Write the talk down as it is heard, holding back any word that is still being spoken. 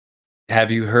Have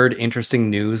you heard interesting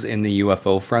news in the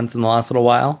UFO front in the last little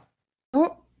while? I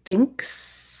don't think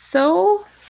so.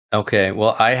 Okay,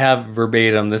 well, I have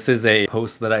verbatim. This is a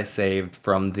post that I saved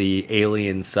from the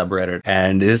Alien subreddit,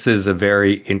 and this is a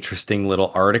very interesting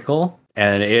little article.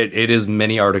 And it is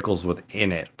many articles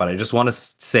within it, but I just want to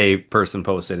say person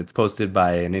posted. It's posted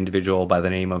by an individual by the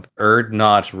name of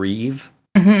Erdnot Reeve.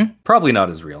 Probably not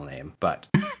his real name, but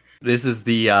this is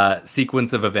the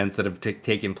sequence of events that have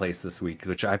taken place this week,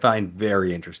 which I find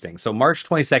very interesting. So March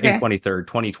 22nd, 23rd,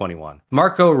 2021.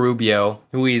 Marco Rubio,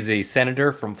 who is a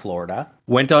senator from Florida,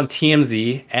 went on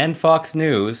TMZ and Fox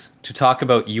News to talk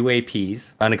about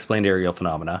UAPs, unexplained aerial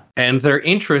phenomena, and their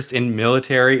interest in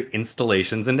military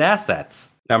installations and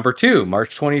assets. Number 2,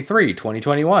 March 23,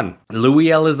 2021. Luis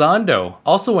Elizondo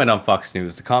also went on Fox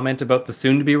News to comment about the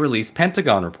soon-to-be-released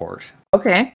Pentagon report.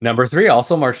 Okay. Number 3,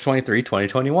 also March 23,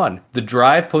 2021. The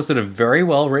Drive posted a very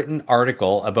well-written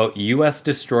article about U.S.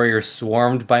 destroyers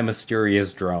swarmed by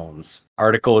mysterious drones.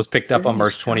 Article was picked up on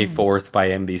March 24th by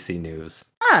NBC News.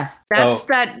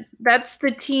 That's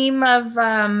the team of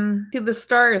To the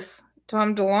Stars.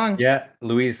 Tom DeLonge. Yeah,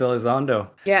 Luis Elizondo.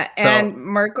 Yeah, and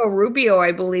Marco Rubio,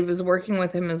 I believe, is working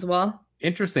with him as well.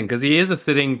 Interesting, because he is a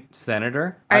sitting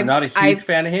senator. I'm not a huge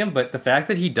fan of him, but the fact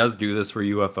that he does do this for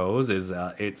UFOs is,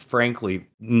 it's frankly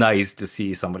nice to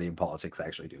see somebody in politics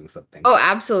actually doing something. Oh,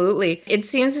 absolutely. It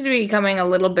seems to be becoming a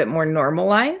little bit more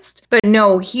normalized. But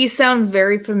no, he sounds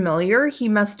very familiar. He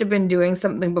must have been doing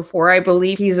something before. I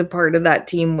believe he's a part of that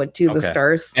team with To the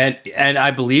Stars. And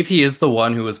I believe he is the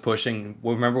one who was pushing.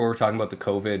 Remember, we were talking about the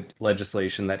COVID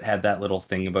legislation that had that little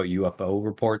thing about UFO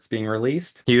reports being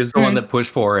released? He was the one that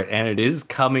pushed for it, and it is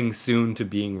coming soon to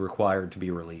being required to be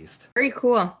released. Very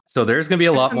cool. So there's going to be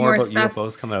a lot more about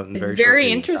UFOs coming out in very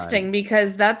interesting,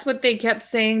 because that's what they kept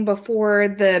saying before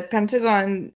the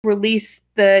Pentagon released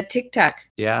the Tic Tac.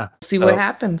 Yeah. See what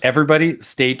happens. Everybody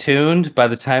stay tuned. By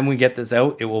the time we get this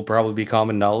out, it will probably be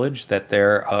common knowledge that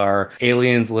there are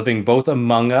aliens living both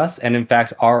among us and in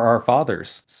fact are our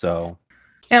fathers. So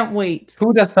can't wait.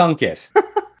 Who'd have thunk it?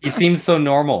 He seems so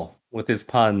normal with his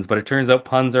puns, but it turns out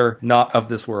puns are not of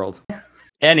this world.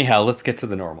 Anyhow, let's get to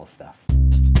the normal stuff.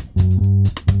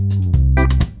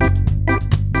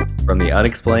 From the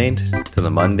unexplained to the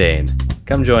mundane,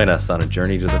 come join us on a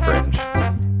journey to the fringe.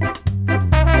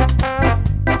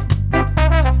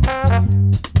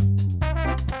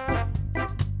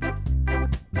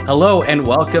 Hello and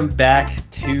welcome back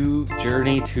to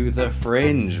Journey to the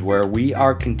Fringe, where we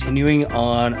are continuing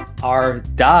on our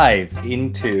dive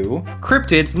into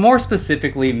cryptids, more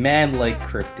specifically man-like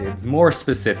cryptids, more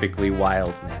specifically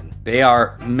wild men. They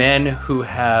are men who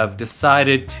have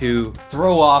decided to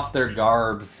throw off their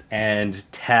garbs and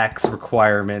tax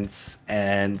requirements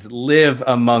and live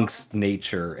amongst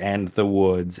nature and the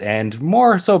woods, and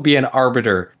more so be an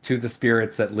arbiter to the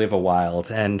spirits that live a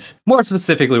wild. And more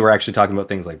specifically, we're actually talking about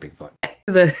things like Bigfoot.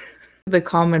 The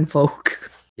common folk.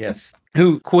 Yes.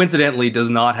 Who coincidentally does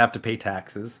not have to pay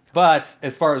taxes. But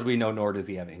as far as we know, nor does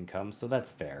he have income, so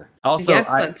that's fair. Also, yes,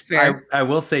 that's fair. I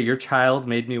will say your child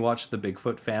made me watch the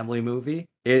Bigfoot family movie.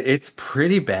 It's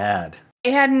pretty bad.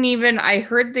 I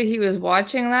heard that he was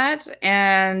watching that,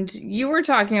 and you were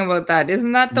talking about that.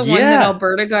 Isn't that the one that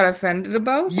Alberta got offended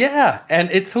about? Yeah, and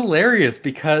it's hilarious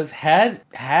because had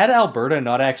Alberta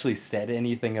not actually said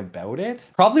anything about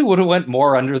it, probably would have went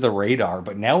more under the radar,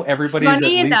 but now everybody's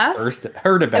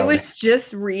heard about it. I was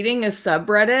just reading a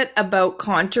subreddit about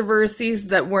controversies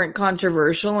that weren't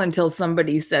controversial until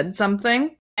somebody said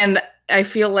something, and I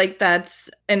feel like that's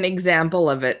an example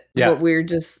of it. Yeah. What we're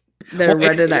just...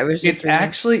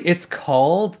 It's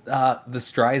called the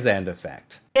Streisand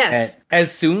effect. Yes. And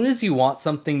as soon as you want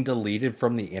something deleted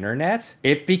from the internet,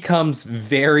 it becomes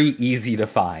very easy to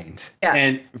find. Yeah,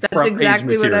 and that's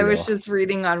exactly what I was just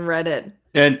reading on Reddit.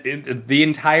 And the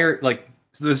entire,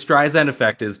 so the Streisand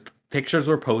effect is pictures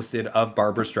were posted of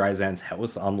Barbra Streisand's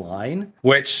house online,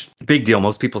 which, big deal,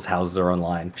 most people's houses are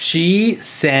online. She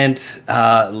sent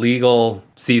legal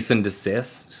cease and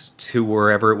desist to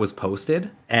wherever it was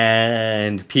posted,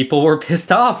 and people were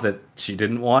pissed off that she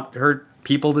didn't want her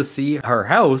people to see her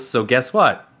house, so guess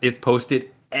what? It's posted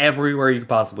everywhere you could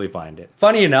possibly find it.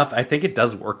 Funny enough, I think it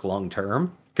does work long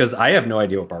term, because I have no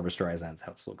idea what Barbra Streisand's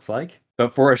house looks like.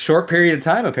 But for a short period of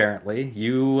time, apparently,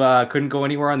 you couldn't go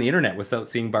anywhere on the internet without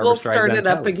seeing Barbra Streisand's house. We'll start it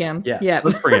up again. Yeah,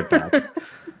 let's bring it back.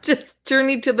 Just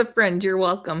Journey to the Fringe, you're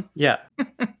welcome. Yeah.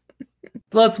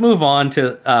 So let's move on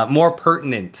to more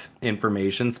pertinent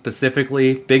information,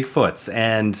 specifically Bigfoots,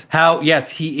 and how, yes,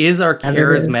 he is our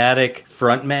charismatic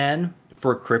frontman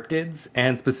for cryptids,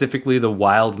 and specifically the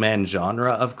wild man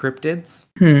genre of cryptids.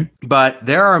 Hmm. But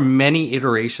there are many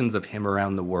iterations of him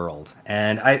around the world,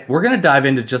 and we're going to dive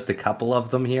into just a couple of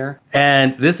them here.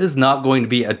 And this is not going to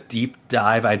be a deep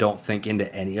dive, I don't think,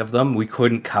 into any of them. We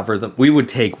couldn't cover them. We would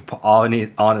take,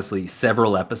 honestly,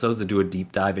 several episodes to do a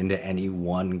deep dive into any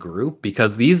one group,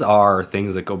 because these are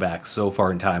things that go back so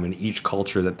far in time in each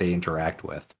culture that they interact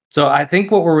with. So I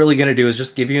think what we're really going to do is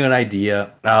just give you an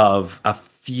idea of a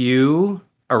few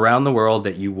around the world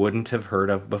that you wouldn't have heard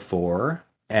of before,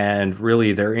 and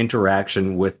really their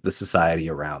interaction with the society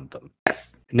around them.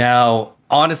 Yes. Now,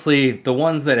 honestly, the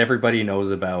ones that everybody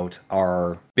knows about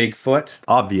are Bigfoot,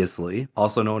 obviously,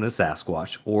 also known as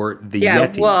Sasquatch, or the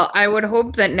Yeti. Well, I would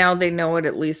hope that now they know it,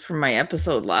 at least from my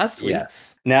episode last week.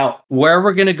 Yes. Now, where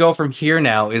we're going to go from here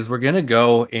now is we're going to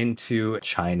go into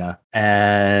China,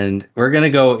 and we're going to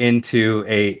go into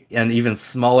an even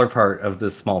smaller part of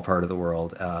this small part of the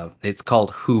world. It's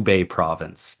called Hubei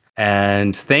province.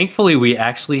 And thankfully, we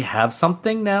actually have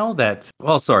something now that,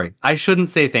 well, sorry, I shouldn't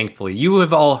say thankfully. You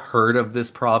have all heard of this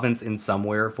province in some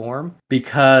way or form,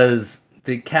 because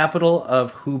the capital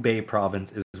of Hubei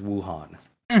province is Wuhan.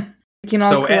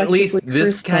 So at least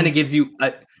this kind of gives you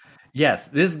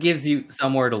this gives you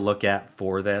somewhere to look at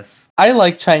for this. I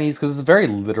like Chinese because it's a very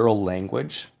literal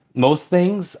language. Most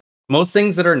things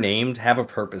that are named have a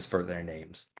purpose for their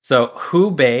names. So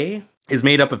Hubei is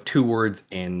made up of two words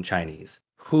in Chinese.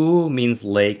 Hu means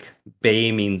lake, Bei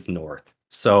means north.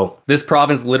 So this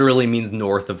province literally means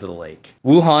north of the lake.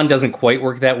 Wuhan doesn't quite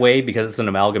work that way because it's an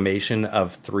amalgamation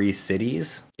of 3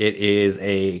 cities. It is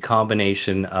a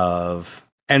combination of...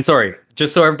 And sorry,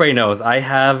 just so everybody knows, I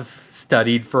have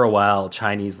studied for a while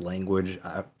Chinese language,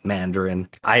 Mandarin.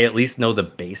 I at least know the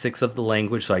basics of the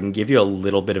language, so I can give you a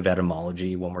little bit of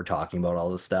etymology when we're talking about all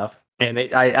this stuff. And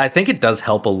I think it does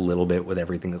help a little bit with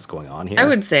everything that's going on here. I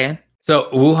would say.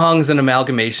 So Wuhan's an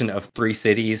amalgamation of 3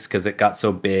 cities because it got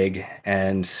so big,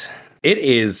 and it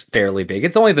is fairly big.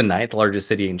 It's only the 9th largest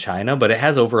city in China, but it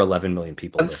has over 11 million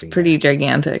people living there. That's pretty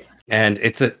gigantic. And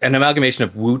it's an amalgamation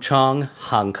of Wuchang,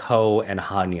 Hankou, and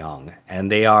Hanyang.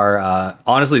 And they are,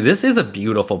 honestly, this is a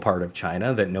beautiful part of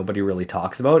China that nobody really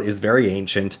talks about. It's very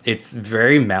ancient. It's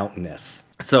very mountainous.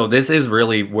 So this is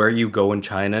really where you go in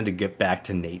China to get back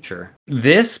to nature.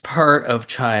 This part of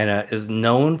China is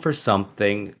known for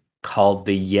something called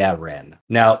the Yeren.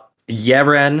 Now,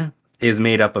 Yeren is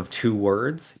made up of 2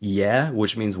 words, Ye,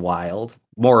 which means wild,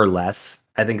 more or less.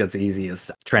 I think that's the easiest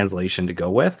translation to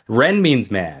go with. Ren means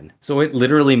man, so it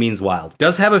literally means wild.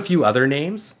 Does have a few other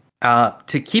names.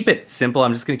 To keep it simple,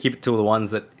 I'm just going to keep it to the ones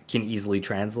that can easily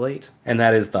translate, and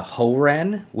that is the Ho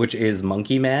Ren, which is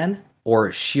monkey man, or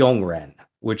Xiong Ren,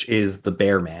 which is the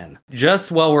bear man. Just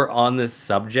while we're on this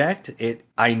subject,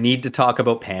 I need to talk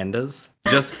about pandas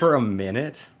just for a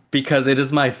minute, because it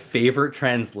is my favorite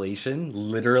translation,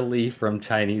 literally from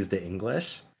Chinese to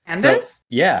English. Pandas? So,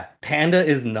 yeah, panda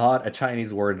is not a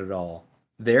Chinese word at all.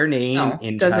 Their name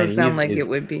in Chinese sound like it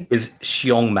would be. Is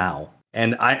Xiong Mao.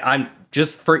 And I'm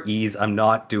just for ease, I'm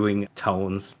not doing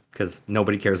tones, because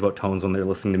nobody cares about tones when they're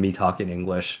listening to me talk in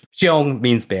English. Xiong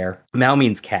means bear. Mao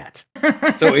means cat.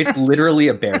 So it's literally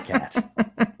a bear cat.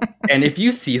 And if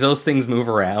you see those things move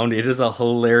around, it is a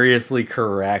hilariously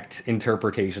correct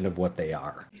interpretation of what they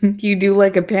are. You do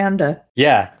like a panda.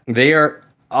 Yeah, they are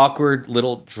awkward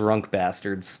little drunk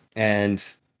bastards. And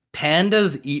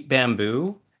pandas eat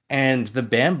bamboo, and the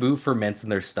bamboo ferments in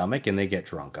their stomach and they get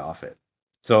drunk off it.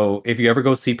 So if you ever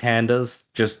go see pandas,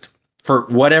 just for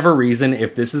whatever reason,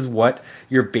 if this is what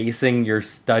you're basing your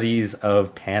studies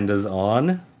of pandas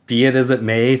on, be it as it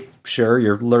may, sure,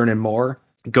 you're learning more.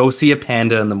 Go see a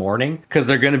panda in the morning, because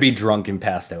they're going to be drunk and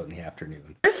passed out in the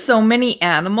afternoon. There's so many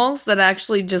animals that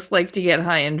actually just like to get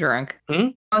high and drunk.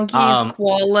 Monkeys,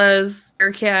 koalas,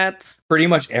 bear cats. Pretty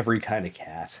much every kind of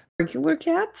cat. Regular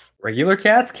cats? Regular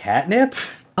cats? Catnip?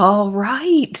 All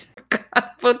right.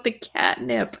 Forgot about the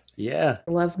catnip. Yeah.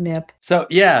 I love nip. So,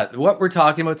 yeah, what we're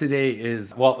talking about today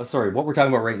is, what we're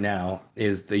talking about right now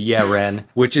is the Yeren,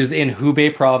 which is in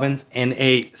Hubei province, and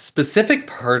a specific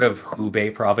part of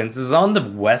Hubei province is on the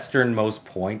westernmost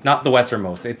point. Not the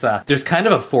westernmost. There's kind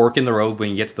of a fork in the road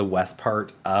when you get to the west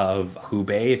part of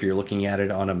Hubei, if you're looking at it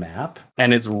on a map.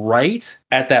 And it's right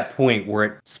at that point where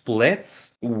it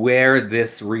splits, where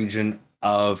this region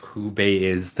of Hubei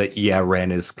is that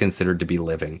Yeren is considered to be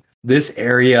living. This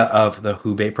area of the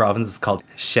Hubei province is called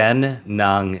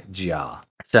Shenangjia.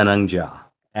 Shenangjia.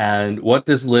 And what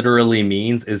this literally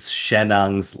means is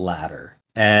Shenang's ladder.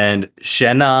 And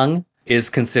Shenang is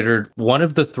considered one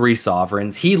of the three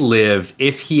sovereigns. He lived,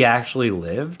 if he actually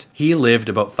lived, he lived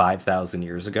about 5,000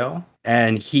 years ago.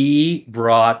 And he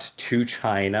brought to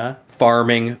China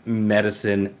farming,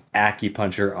 medicine,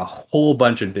 acupuncture, a whole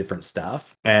bunch of different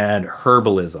stuff, and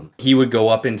herbalism. He would go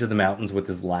up into the mountains with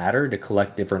his ladder to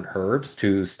collect different herbs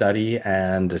to study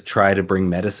and try to bring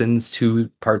medicines to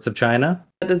parts of China.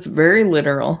 That is very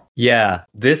literal. Yeah,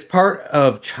 this part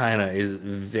of China is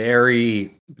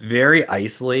very, very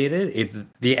isolated. It's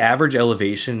the average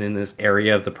elevation in this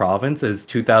area of the province is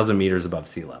 2,000 meters above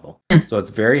sea level. So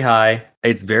it's very high.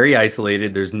 It's very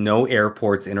isolated. There's no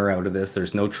airports in or out of this.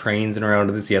 There's no trains in or out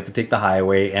of this. You have to take the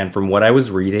highway. And from what I was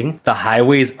reading, the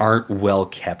highways aren't well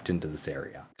kept into this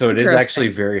area. So it is actually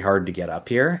very hard to get up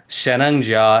here.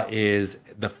 Shenangjia is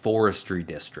the forestry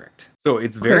district. So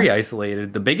it's very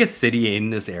isolated. The biggest city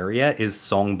in this area is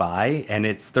Songbai, and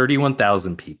it's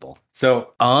 31,000 people.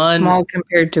 So small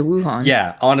compared to Wuhan.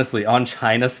 Yeah, honestly, on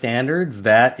China standards,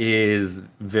 that is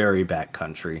very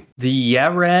backcountry. The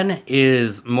Yeren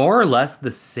is more or less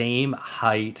the same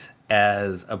height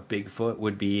as a Bigfoot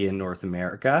would be in North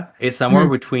America. It's somewhere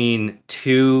between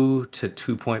 2 to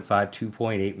 2.5,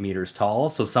 2.8 meters tall.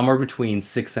 So somewhere between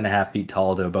 6.5 feet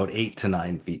tall to about 8 to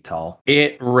 9 feet tall.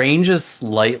 It ranges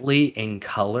slightly in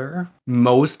color.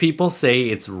 Most people say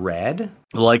it's red,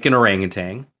 like an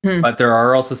orangutan, but there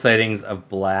are also sightings of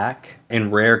black,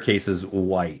 in rare cases,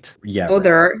 white. Yeah. Oh,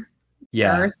 there are.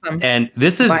 Yeah, and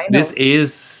this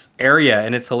is area,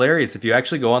 and it's hilarious. If you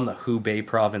actually go on the Hubei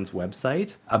province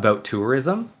website about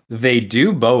tourism, they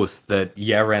do boast that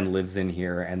Yeren lives in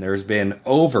here, and there's been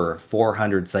over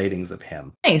 400 sightings of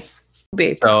him. Nice.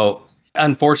 Hubei so, province.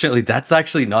 Unfortunately, that's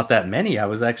actually not that many. I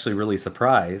was actually really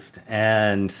surprised,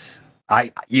 and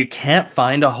you can't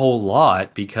find a whole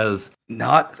lot because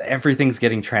not everything's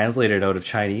getting translated out of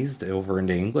Chinese over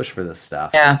into English for this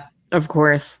stuff. Yeah. Of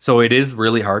course. So it is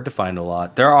really hard to find a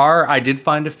lot. I did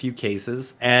find a few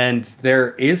cases, and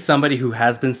there is somebody who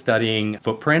has been studying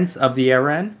footprints of the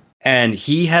Yeren, and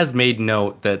he has made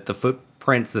note that the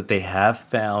footprints that they have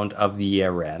found of the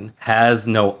Yeren has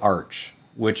no arch,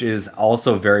 which is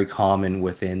also very common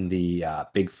within the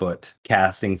Bigfoot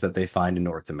castings that they find in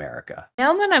North America.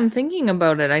 Now that I'm thinking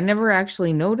about it, I never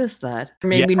actually noticed that.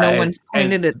 Maybe no one's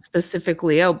pointed it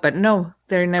specifically out, but no,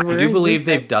 there never is. I do believe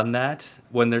they've done that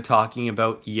when they're talking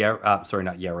about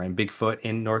Bigfoot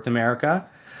in North America.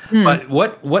 But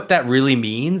what that really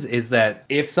means is that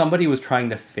if somebody was trying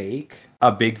to fake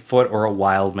a Bigfoot or a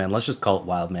wild man, let's just call it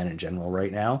wild man in general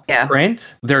right now,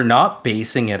 print, they're not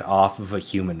basing it off of a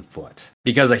human foot,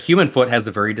 because a human foot has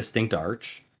a very distinct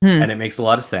arch and it makes a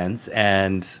lot of sense.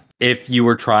 And if you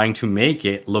were trying to make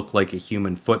it look like a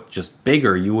human foot, just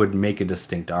bigger, you would make a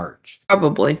distinct arch.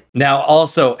 Probably. Now,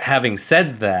 also, having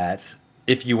said that,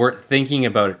 if you weren't thinking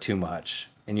about it too much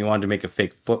and you wanted to make a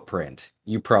fake footprint,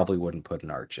 you probably wouldn't put an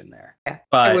arch in there. Yeah,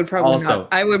 but I would probably not.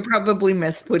 I would probably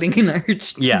miss putting an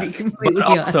arch, to be completely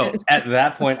honest. Also, at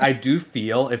that point, I do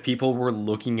feel if people were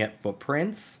looking at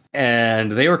footprints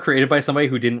and they were created by somebody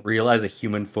who didn't realize a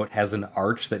human foot has an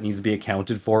arch that needs to be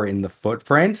accounted for in the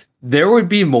footprint, there would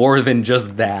be more than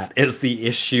just that as the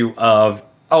issue of,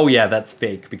 oh yeah, that's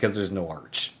fake because there's no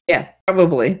arch. Yeah,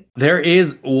 probably. There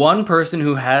is one person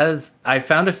who I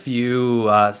found a few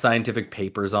scientific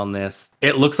papers on this.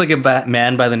 It looks like a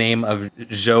man by the name of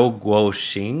Zhou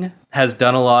Guoxing has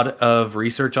done a lot of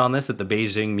research on this at the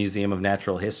Beijing Museum of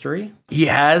Natural History. He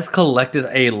has collected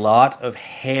a lot of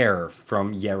hair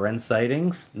from Yeren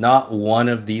sightings. Not one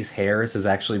of these hairs has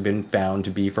actually been found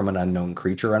to be from an unknown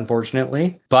creature,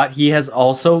 unfortunately. But he has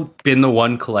also been the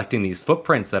one collecting these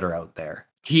footprints that are out there.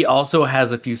 He also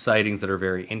has a few sightings that are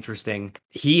very interesting.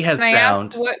 He has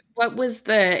found... What was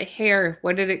the hair?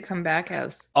 What did it come back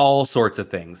as? All sorts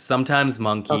of things. Sometimes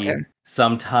monkey,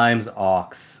 sometimes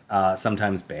ox,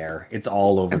 sometimes bear. It's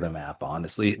all over the map,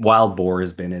 honestly. Wild boar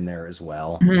has been in there as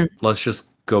well. Let's just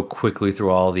go quickly through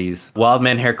all these. Wild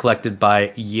man hair collected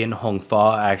by Yin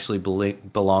Hongfa actually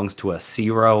belongs to a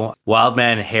Siro. Wild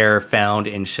man hair found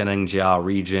in Shenangjia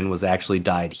region was actually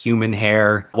dyed human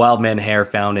hair. Wild man hair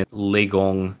found in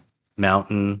Legong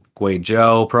Mountain,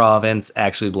 Guizhou province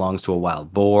actually belongs to a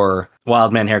wild boar.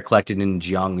 Wild man hair collected in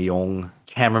Jiangyong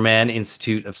Cameraman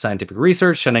Institute of Scientific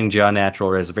Research, Shenangjia Natural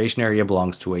Reservation Area,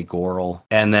 belongs to a Goral.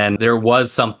 And then there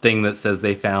was something that says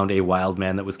they found a wild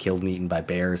man that was killed and eaten by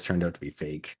bears, turned out to be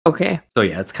fake. Okay. So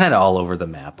yeah, it's kind of all over the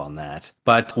map on that.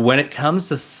 But when it comes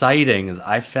to sightings,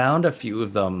 I found a few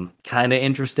of them kind of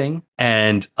interesting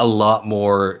and a lot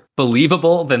more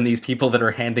believable than these people that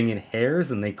are handing in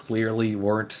hairs, and they clearly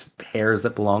weren't hairs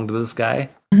that belonged to this guy.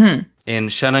 In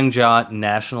Shenangjia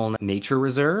National Nature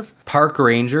Reserve, park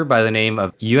ranger by the name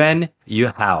of Yuan Yu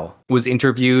Hao, was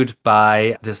interviewed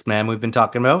by this man we've been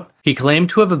talking about. He claimed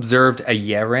to have observed a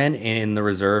Yeren in the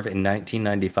reserve in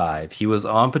 1995. He was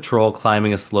on patrol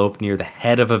climbing a slope near the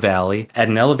head of a valley at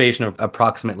an elevation of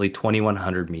approximately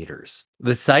 2,100 meters.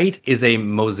 The site is a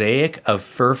mosaic of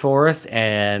fir forest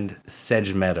and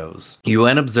sedge meadows.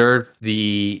 Yuan observed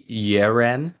the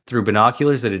Yeren through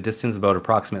binoculars at a distance about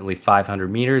approximately 500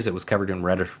 meters. It was covered in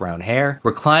reddish brown hair,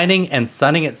 reclining and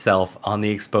sunning itself on the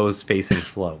exposed facing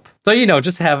slope. So,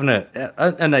 just having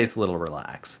a nice little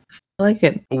relax. I like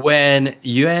it. When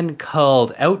Yuan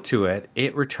called out to it,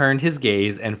 it returned his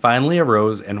gaze and finally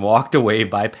arose and walked away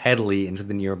bipedally into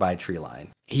the nearby tree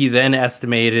line. He then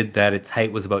estimated that its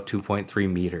height was about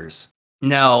 2.3 meters.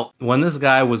 Now, when this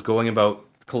guy was going about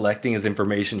collecting his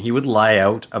information, he would lie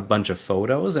out a bunch of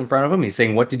photos in front of him. He's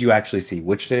saying, what did you actually see?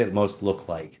 Which did it most look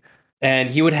like?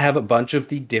 And he would have a bunch of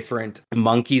the different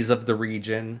monkeys of the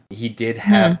region. He did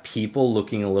have people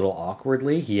looking a little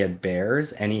awkwardly. He had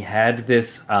bears, and he had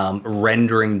this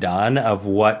rendering done of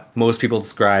what most people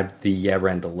described the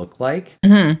Yeren to look like.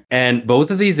 Mm-hmm. And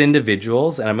both of these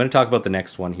individuals, and I'm going to talk about the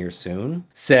next one here soon,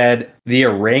 said the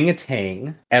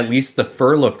orangutan, at least the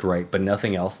fur looked right, but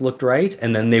nothing else looked right.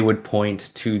 And then they would point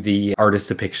to the artist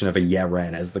depiction of a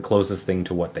Yeren as the closest thing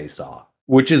to what they saw.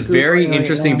 Which is very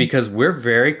interesting because we're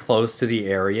very close to the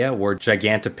area where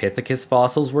Gigantopithecus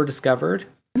fossils were discovered,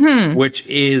 which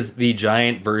is the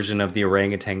giant version of the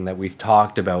orangutan that we've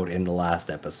talked about in the last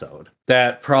episode.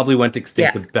 That probably went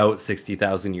extinct about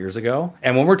 60,000 years ago.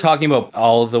 And when we're talking about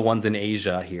all of the ones in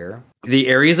Asia here, the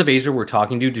areas of Asia we're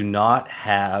talking to do not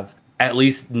have, at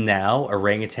least now,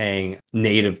 orangutan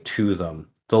native to them.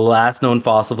 The last known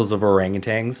fossils of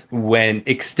orangutans went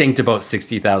extinct about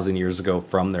 60,000 years ago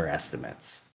from their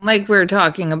estimates. Like we were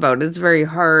talking about, it's very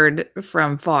hard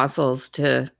from fossils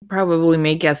to probably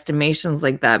make estimations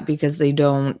like that because they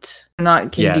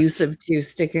not conducive to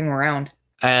sticking around.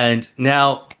 And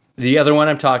now the other one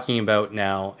I'm talking about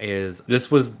now is this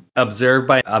was observed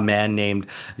by a man named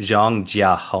Zhang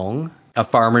Jiahong, a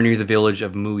farmer near the village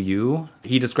of Muyu.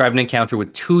 He described an encounter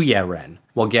with two Yeren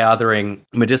while gathering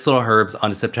medicinal herbs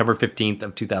on September 15th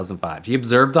of 2005. He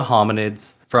observed the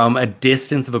hominids from a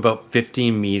distance of about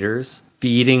 15 meters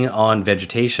feeding on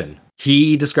vegetation.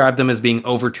 He described them as being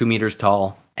over 2 meters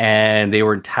tall, and they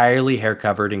were entirely hair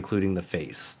covered, including the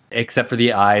face, except for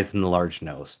the eyes and the large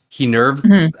nose. He nerved,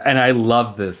 and I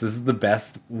love this. This is the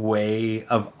best way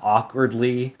of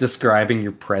awkwardly describing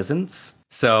your presence.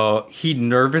 So he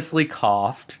nervously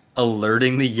coughed,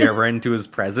 alerting the Yeren to his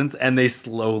presence, and they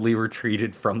slowly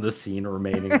retreated from the scene,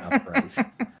 remaining upright.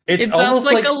 It sounds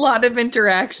like a lot of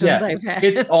interactions I've had.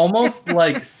 It's almost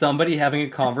like somebody having a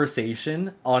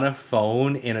conversation on a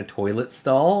phone in a toilet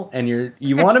stall, and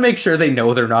you want to make sure they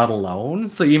know they're not alone,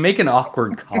 so you make an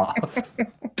awkward cough.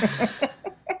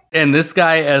 And this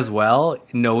guy as well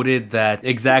noted that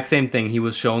exact same thing. He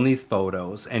was shown these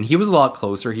photos, and he was a lot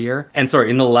closer here. And sorry,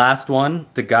 in the last one,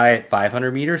 the guy at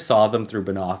 500 meters saw them through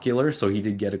binoculars, so he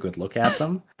did get a good look at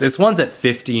them. This one's at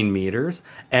 15 meters,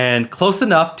 and close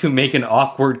enough to make an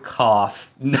awkward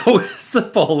cough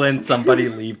noticeable and somebody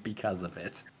leave because of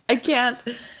it. I can't.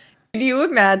 Do you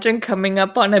imagine coming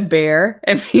up on a bear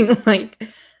and being like,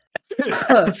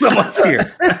 someone's here?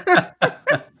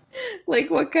 Like,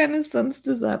 what kind of sense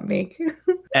does that make?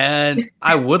 And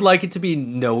I would like it to be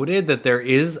noted that there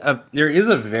is a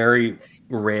very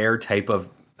rare type of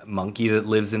monkey that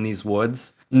lives in these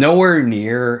woods. Nowhere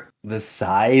near the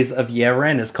size of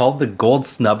Yeren. It's called the gold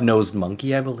snub-nosed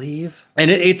monkey, I believe. And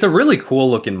it's a really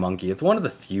cool looking monkey. It's one of the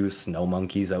few snow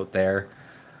monkeys out there.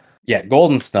 Yeah,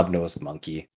 golden snub-nosed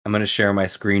monkey. I'm going to share my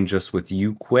screen just with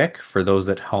you quick. For those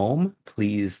at home,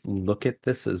 please look at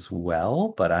this as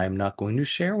well, but I'm not going to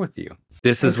share with you.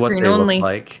 This is what they look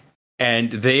like.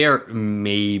 And they are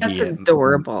maybe that's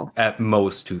adorable. At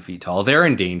most 2 feet tall. They're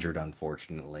endangered,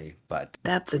 unfortunately, but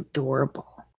that's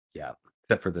adorable. Yeah,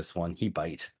 except for this one. He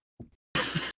bite.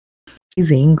 He's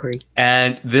angry.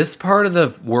 And this part of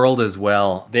the world as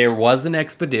well, there was an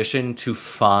expedition to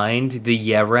find the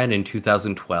Yeren in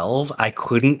 2012. I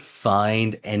couldn't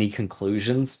find any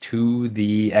conclusions to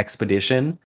the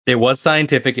expedition. It was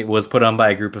scientific. It was put on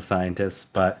by a group of scientists.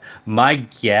 But my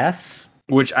guess,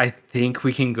 which I think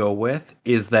we can go with,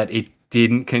 is that it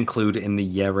didn't conclude in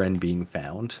the Yeren being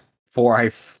found. For I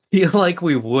feel like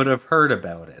we would have heard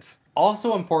about it.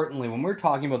 Also, importantly, when we're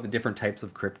talking about the different types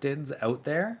of cryptids out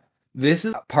there, this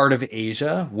is part of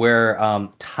Asia where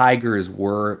tigers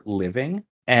were living,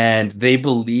 and they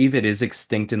believe it is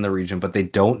extinct in the region, but they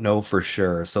don't know for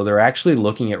sure. So they're actually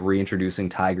looking at reintroducing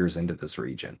tigers into this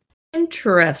region.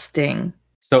 Interesting.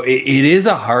 So it is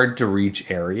a hard to reach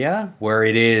area where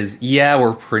it is, yeah,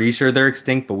 we're pretty sure they're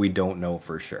extinct, but we don't know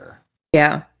for sure.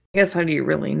 Yeah. I guess how do you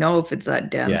really know if it's that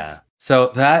dense? Yeah.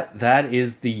 So that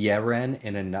is the Yeren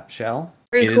in a nutshell.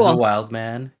 Very It cool. is a wild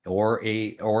man or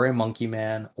a monkey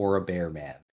man or a bear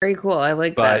man. Very cool. I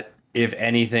like But that. if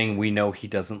anything, we know he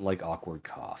doesn't like awkward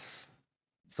coughs.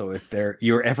 So if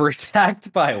you're ever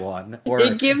attacked by one, or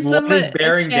It gives one them is a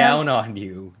bearing chance. down on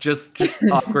you, just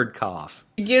awkward cough.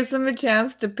 It gives him a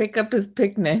chance to pick up his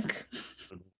picnic,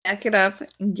 pack it up,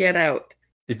 and get out.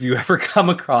 If you ever come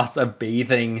across a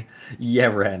bathing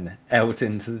Yeren out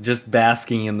into just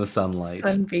basking in the sunlight,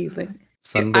 Sunbathing.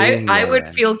 I would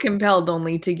Yeren. feel compelled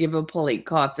only to give a polite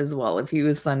cough as well if he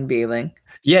was sunbathing.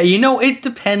 Yeah, it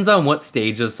depends on what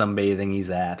stage of sunbathing he's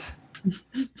at.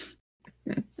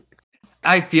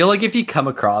 I feel like if you come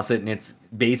across it and it's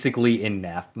basically in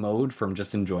nap mode from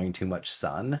just enjoying too much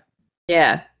sun,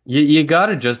 yeah, you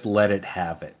gotta just let it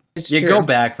have it. It's You true. go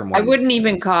back from. I wouldn't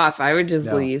even cough. I would just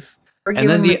leave or give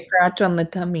him a scratch on the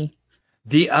tummy.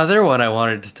 The other one I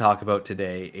wanted to talk about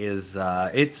today is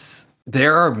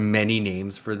there are many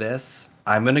names for this.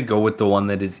 I'm gonna go with the one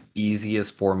that is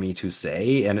easiest for me to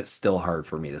say, and it's still hard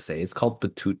for me to say. It's called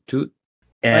Batutut,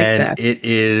 and it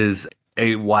is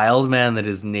a wild man that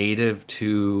is native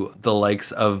to the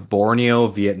likes of Borneo,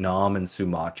 Vietnam, and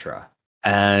Sumatra.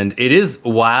 And it is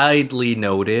widely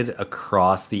noted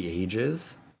across the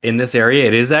ages. In this area,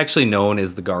 it is actually known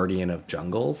as the guardian of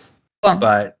jungles.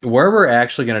 But where we're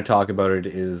actually going to talk about it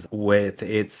is with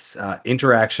its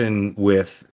interaction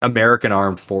with American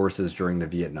armed forces during the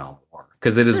Vietnam War.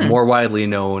 Because it is more widely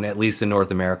known, at least in North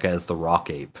America, as the rock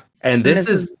ape. And this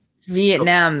is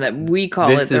Vietnam that we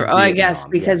call it. I guess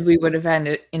because we would have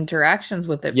had interactions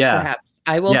with it, perhaps.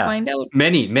 I will find out.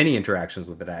 Many interactions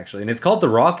with it, actually. And it's called the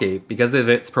rock ape because of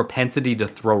its propensity to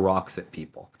throw rocks at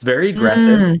people. It's very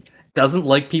aggressive, doesn't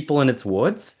like people in its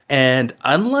woods. And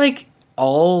unlike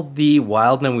all the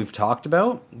wild men we've talked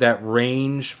about that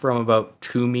range from about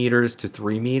 2 meters to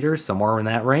 3 meters, somewhere in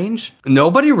that range,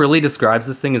 nobody really describes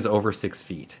this thing as over 6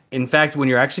 feet. In fact, when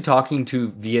you're actually talking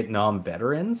to Vietnam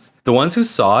veterans, the ones who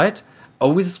saw it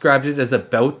always described it as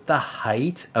about the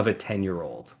height of a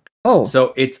 10-year-old. Oh.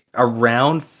 So it's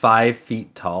around 5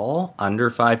 feet tall,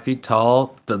 under 5 feet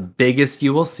tall. The biggest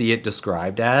you will see it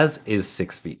described as is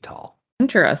 6 feet tall.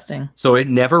 Interesting. So it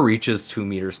never reaches 2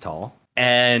 meters tall.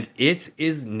 And it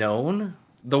is known,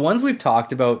 the ones we've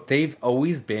talked about, they've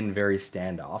always been very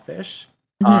standoffish,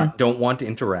 don't want to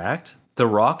interact. The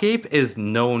rock ape is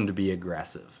known to be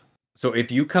aggressive. So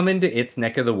if you come into its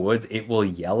neck of the woods, it will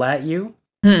yell at you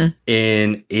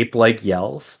in ape-like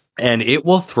yells, and it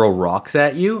will throw rocks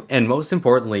at you. And most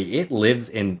importantly, it lives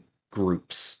in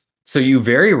groups. So you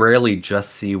very rarely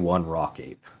just see one rock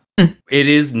ape. It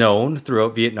is known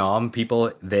throughout Vietnam.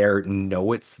 People there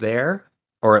know it's there,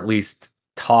 or at least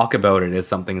talk about it as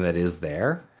something that is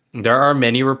there. There are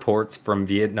many reports from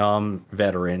Vietnam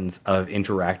veterans of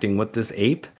interacting with this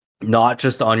ape, not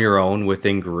just on your own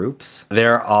within groups.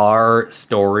 There are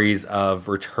stories of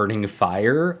returning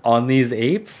fire on these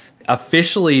apes.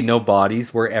 Officially, no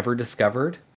bodies were ever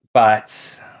discovered,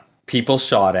 but people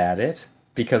shot at it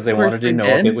because they wanted to know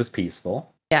if it was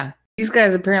peaceful. Yeah. These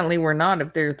guys apparently were not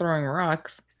if they're throwing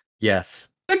rocks. Yes.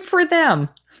 Good for them.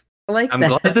 I'm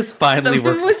glad this finally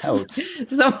worked out.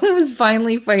 Someone was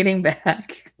finally fighting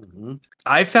back.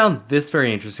 I found this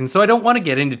very interesting. So I don't want to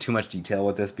get into too much detail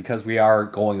with this because we are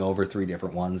going over 3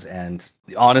 different ones. And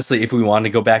honestly, if we want to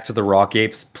go back to the rock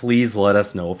apes, please let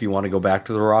us know if you want to go back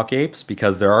to the rock apes,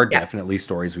 because there are definitely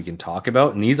stories we can talk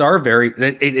about. And these are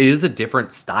it is a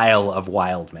different style of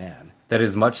wild man that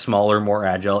is much smaller, more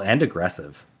agile, and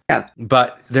aggressive. Yeah.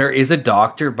 But there is a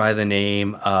doctor by the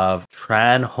name of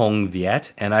Tran Hong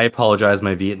Viet, and I apologize,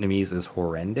 my Vietnamese is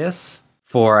horrendous,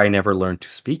 for I never learned to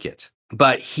speak it.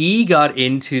 But he got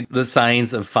into the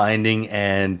science of finding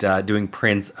and doing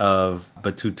prints of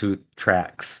Batutut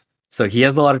tracks. So he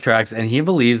has a lot of tracks, and he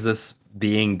believes this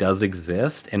being does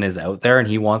exist and is out there, and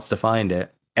he wants to find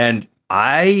it. And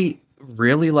I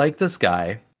really like this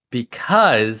guy,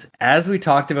 because as we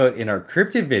talked about in our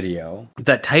cryptid video,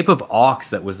 that type of ox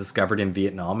that was discovered in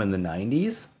Vietnam in the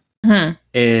 90s,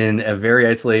 in a very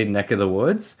isolated neck of the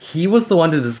woods, he was the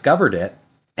one who discovered it.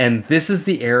 And this is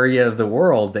the area of the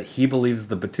world that he believes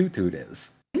the Batutut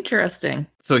is. Interesting.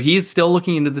 So he's still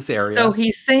looking into this area. So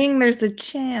he's saying there's a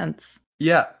chance.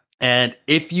 Yeah. And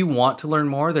if you want to learn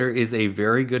more, there is a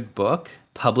very good book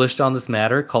published on this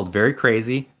matter called Very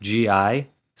Crazy, GI,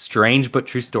 Strange but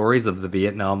True Stories of the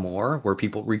Vietnam War, where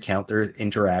people recount their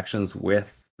interactions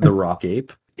with the rock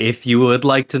ape. If you would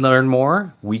like to learn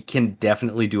more, we can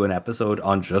definitely do an episode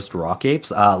on just rock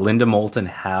apes. Linda Moulton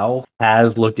Howe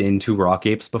has looked into rock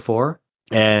apes before,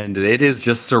 and it is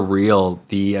just surreal,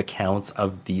 the accounts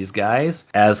of these guys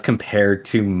as compared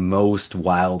to most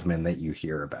wildmen that you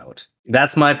hear about.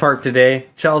 That's my part today.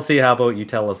 Chelsea, how about you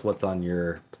tell us what's on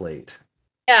your plate?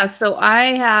 Yeah, so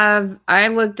I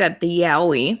looked at the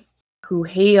Yowie, who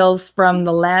hails from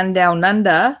the land down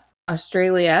under,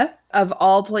 Australia. Of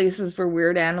all places for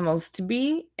weird animals to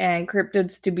be and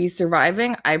cryptids to be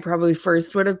surviving, I probably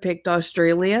first would have picked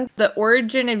Australia. The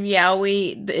origin of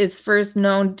Yowie is first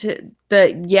known to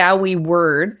the Yowie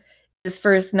word is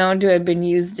first known to have been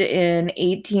used in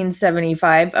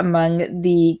 1875 among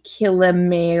the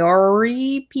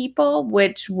Kilamaori people,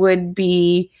 which would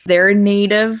be their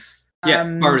native. Yeah,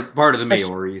 part of the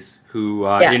Maoris who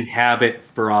inhabit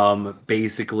from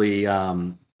basically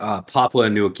Papua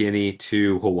New Guinea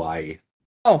to Hawaii.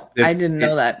 Oh, I didn't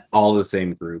know that. All the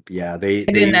same group. Yeah, I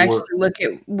didn't actually look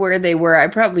at where they were. I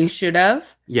probably should have.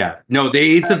 Yeah, no,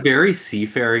 it's a very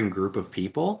seafaring group of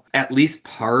people. At least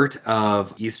part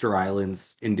of Easter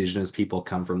Island's indigenous people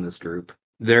come from this group.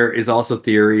 There is also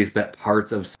theories that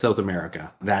parts of South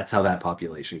America, that's how that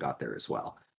population got there as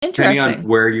well. Interesting. Depending on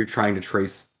where you're trying to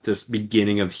trace this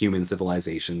beginning of human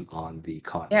civilization on the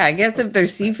continent. Yeah, I guess if they're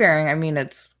seafaring, I mean,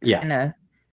 it's kind of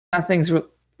nothing's really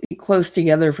close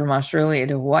together from Australia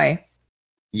to Hawaii.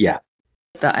 Yeah.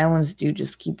 The islands do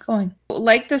just keep going.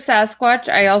 Like the Sasquatch,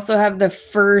 I also have the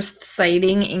first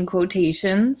sighting in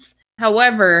quotations.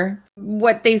 However,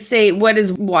 what they say, what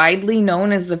is widely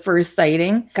known as the first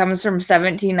sighting, comes from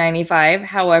 1795.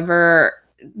 However,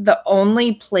 the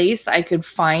only place I could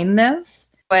find this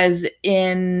was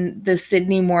in the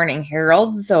Sydney Morning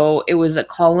Herald. So it was a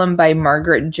column by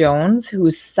Margaret Jones who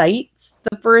cites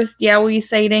the first Yowie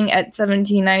sighting at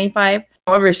 1795.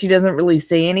 However, she doesn't really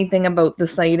say anything about the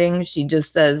sighting. She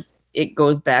just says it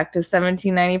goes back to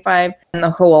 1795. And the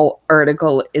whole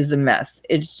article is a mess.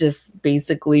 It's just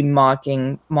basically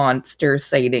mocking monster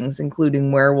sightings,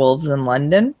 including werewolves in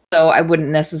London. So I wouldn't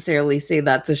necessarily say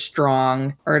that's a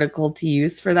strong article to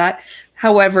use for that.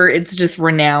 However, it's just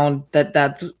renowned that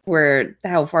that's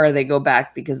how far they go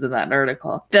back because of that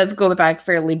article. It does go back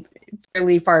fairly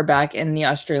far back in the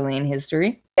Australian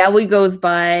history. Yowie goes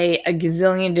by a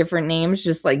gazillion different names,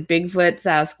 just like Bigfoot,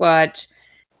 Sasquatch.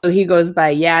 So he goes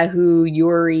by Yahoo,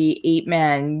 Yuri, Ape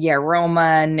Man,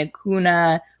 Yaroma,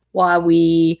 Nakuna,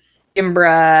 Wawi,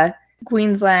 Jimbra.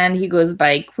 Queensland, he goes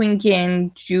by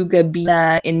Quinkin,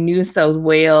 Jugabina. In New South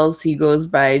Wales, he goes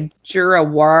by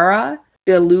Jurawara,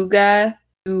 Galuga,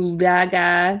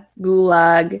 Gulaga,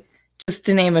 Gulag, just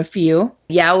to name a few.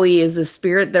 Yowie is a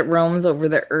spirit that roams over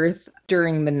the earth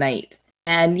during the night.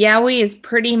 And Yowie is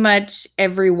pretty much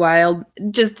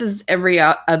just as every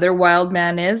other wild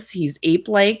man is. He's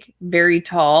ape-like, very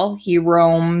tall. He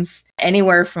roams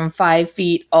anywhere from 5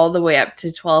 feet all the way up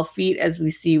to 12 feet, as we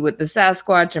see with the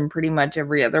Sasquatch and pretty much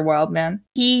every other wild man.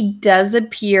 He does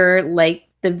appear, like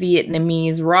the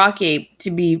Vietnamese rock ape,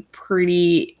 to be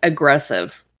pretty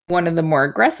aggressive. One of the more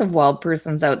aggressive wild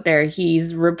persons out there.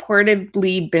 He's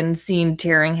reportedly been seen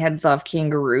tearing heads off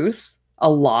kangaroos a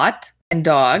lot. And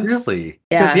dogs. Really?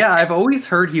 Because I've always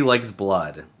heard he likes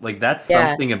blood. Like that's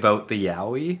something about the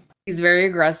Yowie. He's very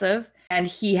aggressive, and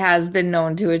he has been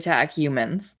known to attack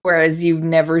humans. Whereas you've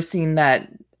never seen that.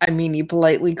 I mean, you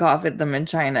politely cough at them in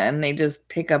China, and they just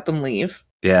pick up and leave.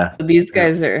 Yeah. So these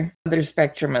guys are the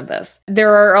spectrum of this.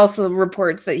 There are also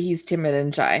reports that he's timid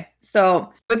and shy.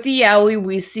 So with the Yowie,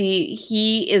 we see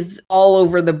he is all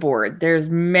over the board.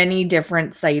 There's many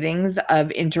different sightings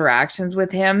of interactions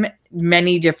with him,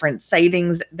 many different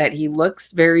sightings that he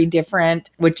looks very different,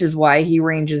 which is why he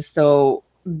ranges so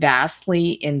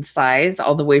vastly in size,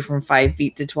 all the way from 5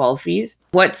 feet to 12 feet.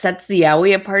 What sets the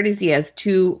Yowie apart is he has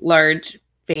 2 large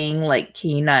fang-like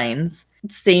canines.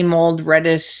 Same old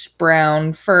reddish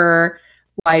brown fur,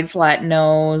 wide flat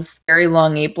nose, very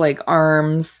long ape-like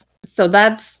arms. So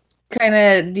that's kind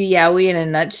of the Yowie in a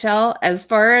nutshell. As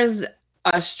far as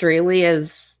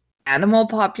Australia's animal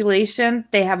population,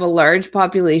 they have a large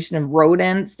population of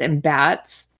rodents and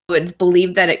bats. So it's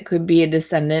believed that it could be a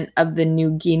descendant of the New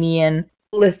Guinean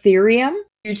Lithurium,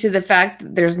 due to the fact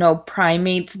that there's no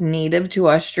primates native to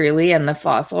Australia in the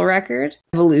fossil record,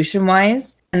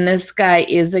 evolution-wise. And this guy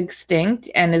is extinct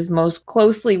and is most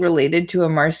closely related to a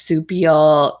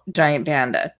marsupial giant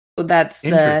panda. So that's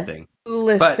interesting. The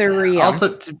Lithurium. But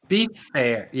also, to be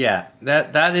fair,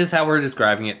 that is how we're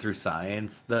describing it through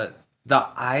science. The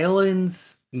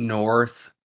islands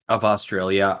north of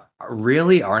Australia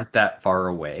really aren't that far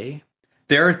away.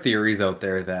 There are theories out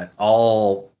there that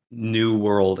all New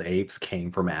World apes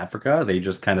came from Africa. They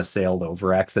just kind of sailed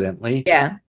over accidentally.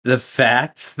 Yeah. The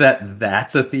fact that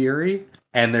that's a theory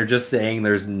and they're just saying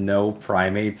there's no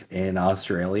primates in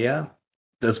Australia,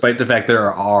 despite the fact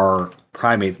there are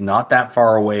primates not that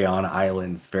far away on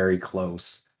islands very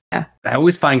close. Yeah. I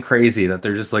always find crazy that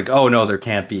they're just like, oh no, there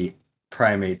can't be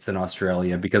primates in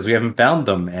Australia because we haven't found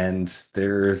them and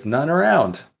there's none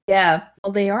around. Yeah.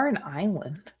 Well, they are an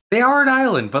island. They are an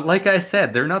island, but like I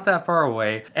said, they're not that far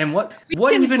away. And what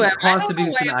can even swim.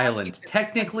 constitutes why an I'm not island? keeping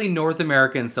Technically, North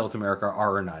America and South America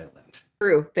are an island.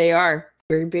 True. They are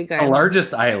very big The island.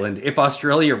 largest island, if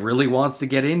Australia really wants to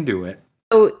get into it.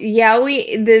 So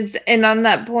and on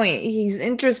that point, he's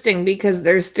interesting because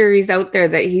there's theories out there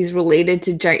that he's related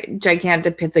to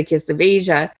Gigantopithecus of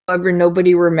Asia. However,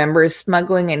 nobody remembers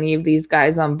smuggling any of these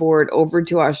guys on board over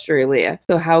to Australia.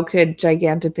 So how could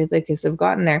Gigantopithecus have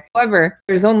gotten there? However,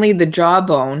 there's only the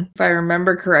jawbone. If I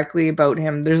remember correctly about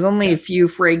him, there's only a few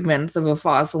fragments of a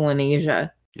fossil in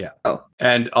Asia. Yeah. Oh.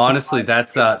 And honestly,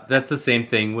 that's the same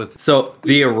thing with. So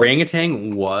the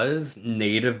orangutan was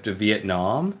native to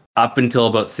Vietnam up until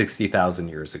about 60,000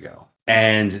 years ago.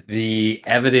 And the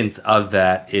evidence of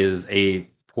that is a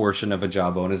portion of a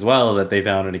jawbone as well that they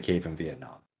found in a cave in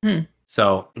Vietnam.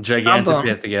 So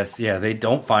Gigantopithecus, yeah, they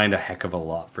don't find a heck of a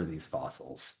lot for these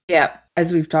fossils. Yeah,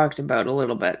 as we've talked about a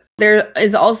little bit. There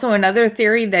is also another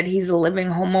theory that he's a living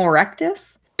Homo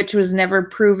erectus, which was never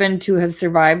proven to have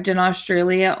survived in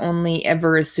Australia, only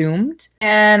ever assumed.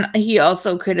 And he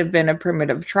also could have been a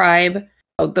primitive tribe.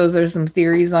 Oh, those are some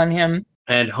theories on him.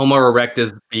 And Homo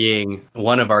erectus being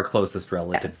one of our closest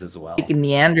relatives as well. Like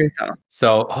Neanderthal.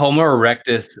 So Homo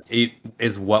erectus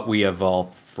is what we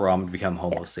evolved from to become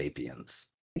Homo sapiens.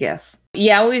 Yes.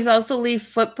 Yowies also leave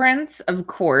footprints, of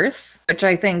course, which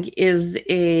I think is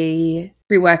a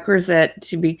prerequisite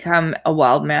to become a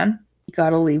wild man. You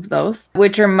gotta leave those,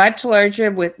 which are much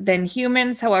larger than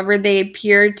humans. However, they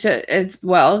appear to, as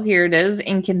well, here it is,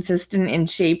 inconsistent in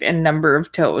shape and number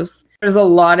of toes. There's a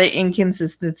lot of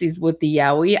inconsistencies with the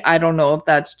Yowie. I don't know if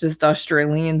that's just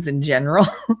Australians in general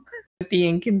with the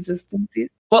inconsistencies.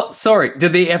 Well, sorry,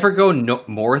 did they ever go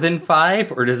more than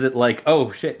 5, or does it like,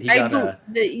 oh shit, he got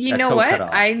you a know toe what? cut off?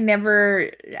 I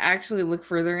never actually look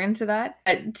further into that.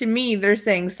 To me, they're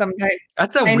saying sometimes.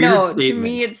 That's a I weird know. statement. To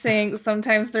me, it's saying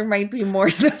sometimes there might be more,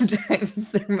 sometimes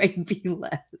there might be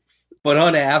less. But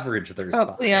on average, there's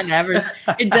Probably 5. on average.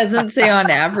 It doesn't say on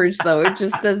average, though. It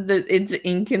just says that it's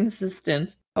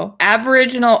inconsistent.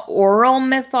 Aboriginal oral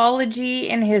mythology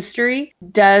and history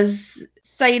does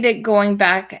cite it going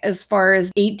back as far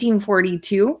as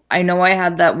 1842. I know I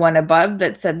had that one above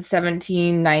that said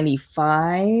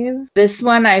 1795. This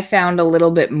one I found a little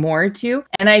bit more to,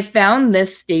 and I found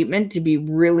this statement to be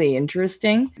really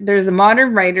interesting. There's a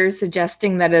modern writer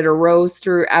suggesting that it arose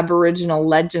through Aboriginal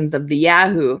legends of the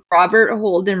Yahoo. Robert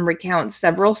Holden recounts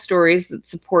several stories that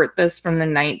support this from the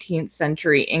 19th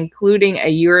century, including a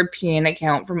European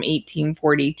account from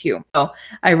 1842. So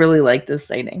I really like this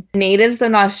sighting. Natives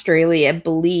in Australia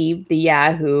believe the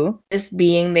Yahoo, this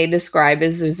being they describe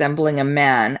as resembling a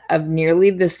man of nearly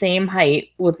the same height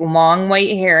with long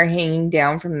white hair hanging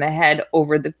down from the head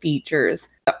over the features.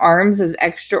 The arms is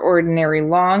extraordinary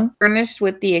long, furnished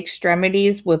with the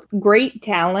extremities with great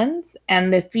talons,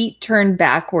 and the feet turned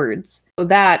backwards, so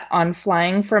that on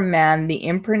flying from man, the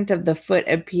imprint of the foot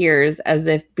appears as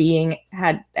if the being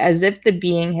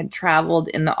had traveled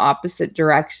in the opposite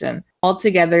direction.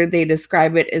 Altogether, they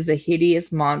describe it as a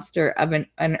hideous monster of an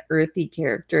unearthly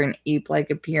character and ape-like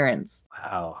appearance.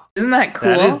 Wow. Isn't that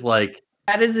cool?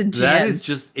 That is a gem. That is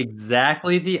just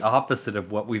exactly the opposite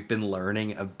of what we've been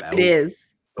learning about. It is.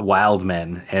 Wild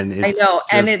men. And I know,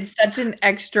 and it's such an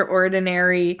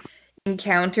extraordinary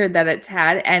encounter that it's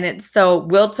had. And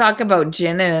we'll talk about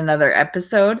Jin in another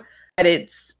episode, but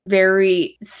it's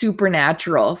very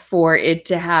supernatural for it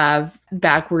to have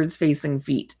backwards facing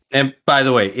feet. And by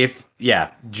the way,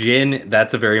 Jin,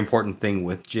 that's a very important thing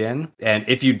with Jin. And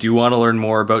if you do want to learn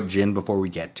more about Jin before we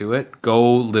get to it,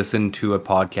 go listen to a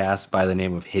podcast by the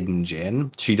name of Hidden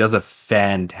Jin. She does a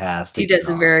fantastic job. She does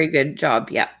a very good job,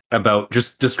 yeah. About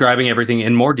just describing everything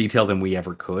in more detail than we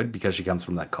ever could because she comes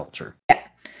from that culture. Yeah.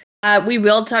 We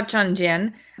will touch on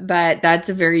Jin, but that's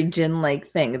a very Jin-like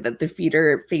thing that the feet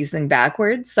are facing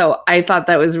backwards. So I thought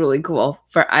that was really cool.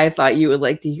 I thought you would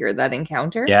like to hear that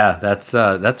encounter. Yeah, that's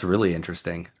really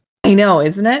interesting. I know,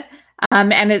 isn't it?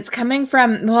 And it's coming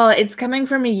from, well, it's coming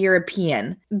from a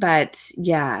European, but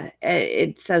yeah,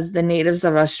 it says the natives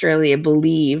of Australia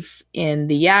believe in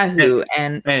the Yahoo,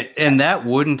 and And that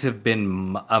wouldn't have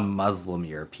been a Muslim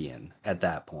European at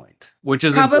that point, which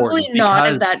is probably important not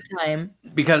at that time.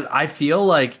 because I feel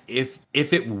like if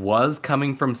it was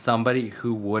coming from somebody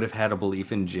who would have had a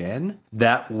belief in jinn,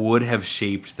 that would have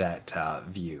shaped that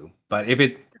view. But if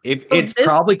it's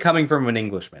probably coming from an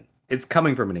Englishman. It's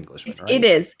coming from an Englishman, right? It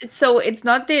is. So it's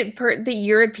not the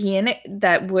European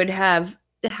that would have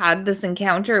had this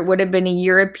encounter. It would have been a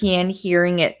European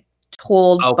hearing it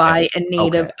told by a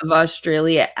native of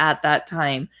Australia at that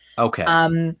time. Okay.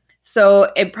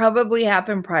 So it probably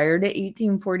happened prior to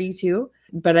 1842,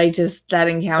 but that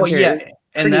encounter is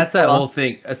and that's cool. That whole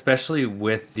thing, especially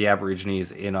with the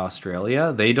Aborigines in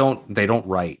Australia, they don't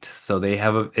write. So they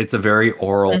have it's a very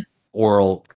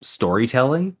oral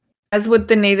storytelling. As with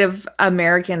the Native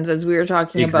Americans, as we were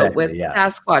talking about with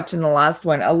Sasquatch in the last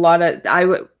one, I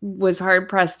was hard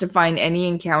pressed to find any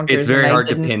encounters. It's very hard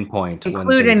to pinpoint,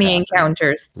 include any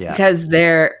encounters because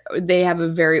they have a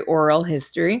very oral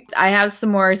history. I have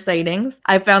some more sightings.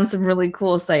 I found some really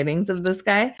cool sightings of this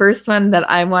guy. First one that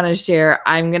I want to share,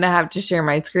 I'm gonna have to share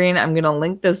my screen. I'm gonna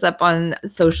link this up on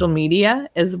social media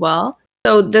as well.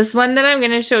 So this one that I'm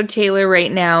going to show Taylor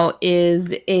right now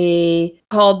is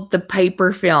called the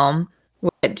Piper film,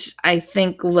 which I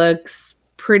think looks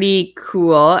pretty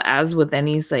cool, as with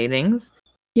any sightings.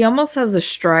 He almost has the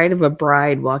stride of a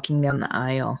bride walking down the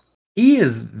aisle. He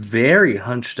is very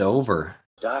hunched over.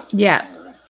 Yeah.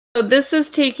 So this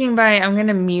is taken by, I'm going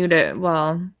to mute it.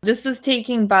 Well, this is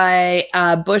taken by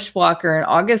Bushwalker in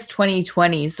August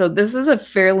 2020. So this is a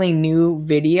fairly new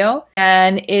video,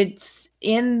 and it's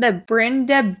in the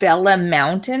Brindabella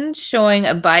Mountains, showing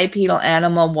a bipedal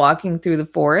animal walking through the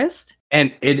forest.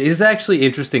 And it is actually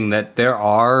interesting that there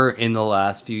are, in the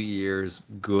last few years,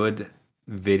 good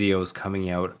videos coming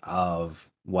out of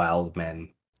wild men.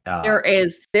 There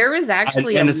is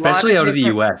actually, and especially out of the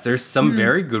U.S. There's some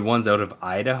very good ones out of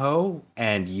Idaho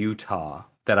and Utah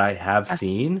that I have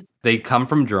seen. They come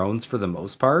from drones for the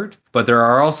most part, but there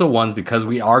are also ones, because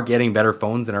we are getting better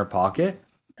phones in our pocket.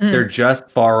 They're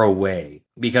just far away,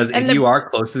 because if you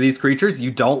are close to these creatures, you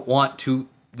don't want to.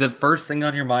 The first thing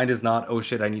on your mind is not, oh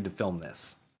shit, I need to film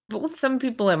this. But with some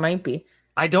people, it might be.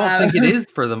 I don't think it is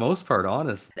for the most part,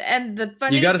 honestly. And the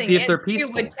funny you got to thing see if they're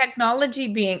peaceful. With technology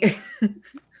being,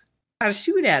 I'll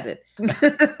shoot at it.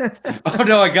 Oh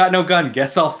no, I got no gun.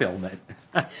 Guess I'll film it.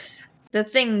 The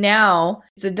thing now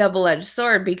is a double-edged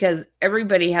sword, because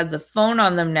everybody has a phone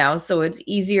on them now, so it's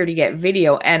easier to get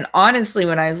video. And honestly,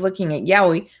 when I was looking at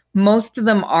Yowie, most of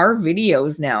them are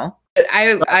videos now. But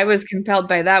I was compelled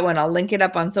by that one. I'll link it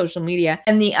up on social media.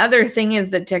 And the other thing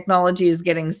is that technology is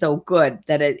getting so good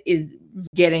that it is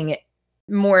getting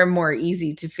more and more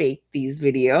easy to fake these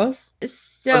videos.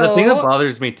 So the thing that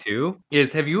bothers me too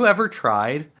is, have you ever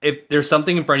tried, if there's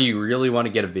something in front of you really want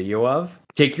to get a video of,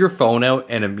 take your phone out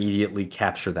and immediately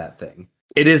capture that thing.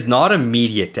 It is not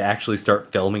immediate to actually start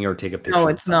filming or take a picture. No,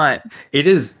 it's not. It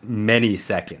is many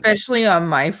seconds. Especially on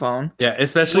my phone. Yeah,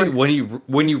 especially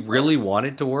when you really want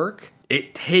it to work.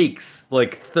 It takes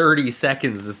like 30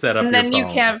 seconds to set up your phone. And then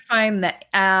you can't find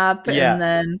the app, and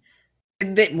then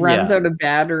it runs out of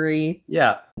battery.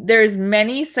 Yeah. There's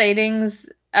many sightings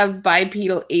of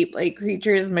bipedal ape-like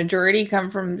creatures. Majority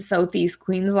come from southeast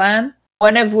Queensland.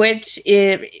 One of which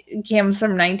came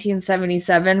from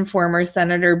 1977. Former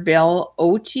Senator Bill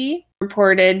Ochi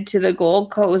reported to the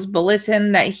Gold Coast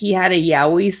Bulletin that he had a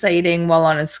Yowie sighting while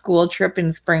on a school trip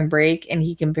in spring break, and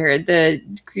he compared the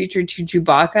creature to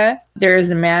Chewbacca. There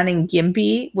is a man in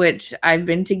Gympie, which I've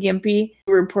been to Gympie,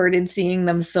 who reported seeing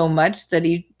them so much that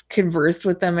he conversed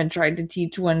with them and tried to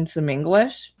teach one some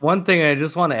English. One thing I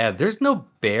just want to add, there's no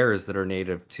bears that are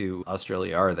native to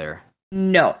Australia, are there?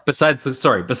 No. Besides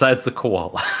the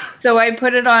koala. So I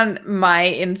put it on my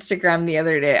Instagram the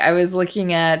other day. I was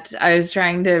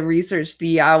trying to research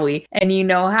the Yowie, and you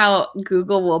know how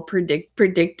Google will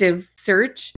predictive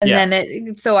search? And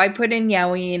then so I put in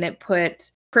Yowie, and it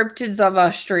put cryptids of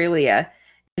Australia,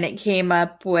 and it came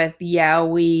up with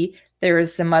Yowie. There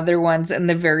was some other ones, and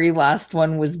the very last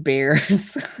one was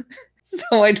bears.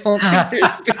 So I don't think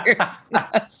there's bears in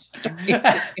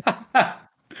Australia.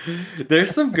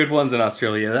 There's some good ones in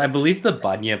Australia. I believe the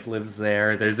bunyip lives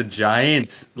there. There's a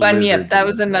giant bunyip. That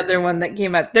was another one that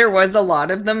came up. There was a lot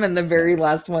of them, and the very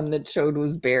last one that showed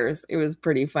was bears. It was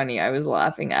pretty funny. I was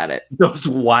laughing at it. Those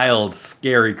wild,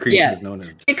 scary creatures known as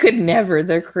bears. It could never.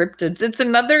 They're cryptids. It's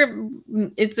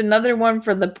another one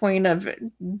for the point of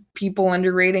people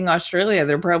underrating Australia.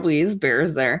 There probably is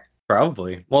bears there.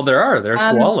 Probably. Well, there's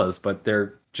koalas, but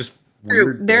they're just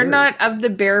weird. They're bears. not of the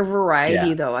bear variety,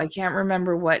 Yeah. though. I can't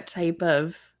remember what type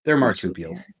of. They're which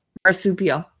marsupials. bear.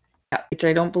 Marsupial. Yeah, which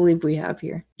I don't believe we have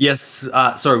here. Yes.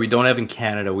 Sorry, we don't have in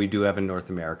Canada. We do have in North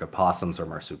America. Possums are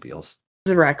marsupials.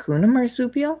 Is a raccoon a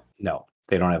marsupial? No,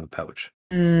 they don't have a pouch.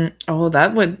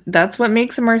 That's what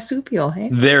makes a marsupial, hey?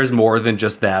 There's more than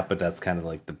just that, but that's kind of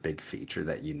like the big feature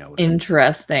that you notice.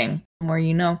 Interesting. The more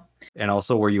you know. And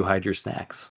also where you hide your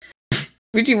snacks.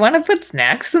 Would you want to put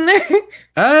snacks in there?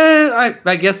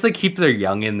 I guess they keep their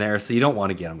young in there, so you don't want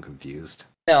to get them confused.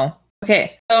 No.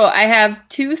 Okay. So I have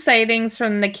 2 sightings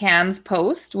from the Cairns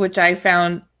Post, which I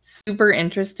found super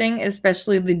interesting,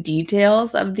 especially the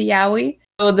details of the yowie.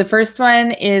 So the first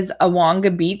one is a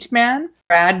Wonga Beach man.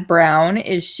 Brad Brown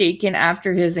is shaken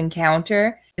after his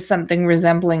encounter with something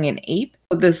resembling an ape.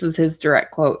 This is his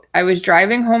direct quote. I was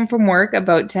driving home from work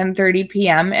about 10:30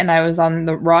 p.m. and I was on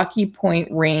the Rocky Point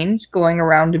Range going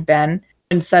around a bend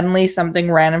when suddenly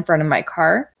something ran in front of my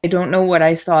car. I don't know what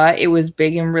I saw. It was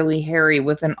big and really hairy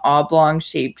with an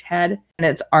oblong-shaped head, and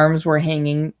its arms were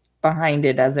hanging behind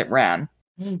it as it ran.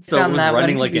 So it Found was that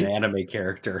running one to like an be- anime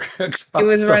character. It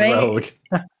was running- road.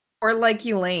 Or like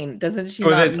Elaine, doesn't she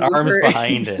With not its move arms her-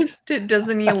 behind it.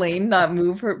 Doesn't Elaine not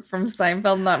move her from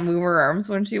Seinfeld, not move her arms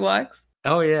when she walks?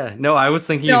 Oh yeah. No, I was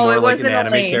thinking No, more it like an wasn't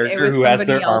anime Elaine. It character was who has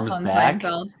somebody their else arms on back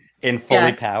Seinfeld. in fully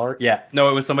Yeah. power. Yeah. No,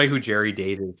 it was somebody who Jerry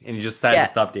dated, and he just had Yeah. to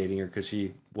stop dating her because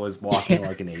she was walking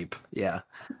like an ape. Yeah.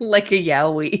 Like a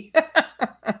yowie.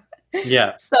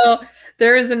 Yeah. So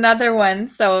there is another one.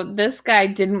 So this guy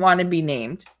didn't want to be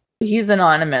named. He's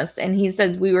anonymous, and he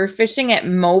says we were fishing at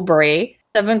Mowbray,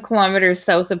 7 kilometers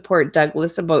south of Port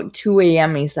Douglas, about 2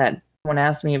 a.m. He said. Someone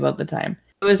asked me about the time.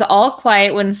 It was all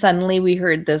quiet when suddenly we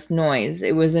heard this noise.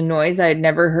 It was a noise I had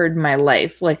never heard in my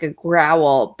life, like a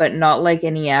growl, but not like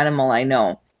any animal I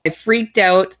know. I freaked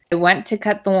out. I went to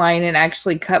cut the line and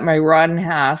actually cut my rod in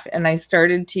half, and I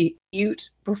started to ute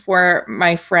before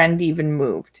my friend even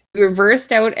moved. We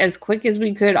reversed out as quick as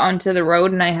we could onto the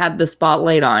road, and I had the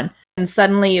spotlight on. And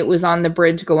suddenly it was on the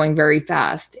bridge going very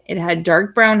fast. It had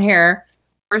dark brown hair,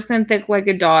 coarse and thick like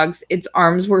a dog's. Its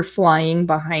arms were flying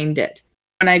behind it.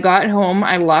 When I got home,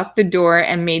 I locked the door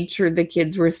and made sure the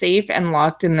kids were safe and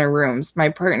locked in their rooms. My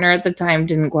partner at the time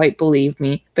didn't quite believe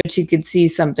me, but she could see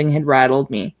something had rattled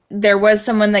me. There was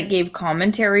someone that gave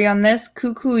commentary on this.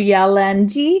 Kuku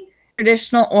Yalanji,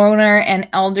 traditional owner and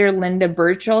elder Linda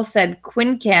Burchell, said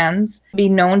quincans be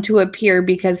known to appear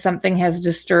because something has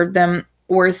disturbed them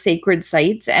or sacred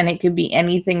sites, and it could be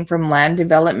anything from land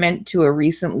development to a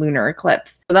recent lunar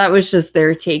eclipse. So that was just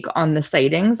their take on the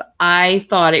sightings. I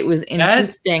thought it was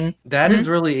interesting. That is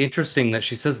really interesting that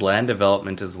she says land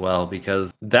development as well,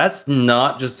 because that's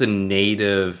not just a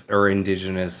native or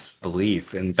indigenous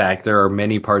belief. In fact, there are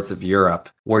many parts of Europe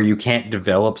where you can't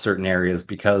develop certain areas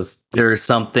because there's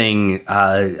something,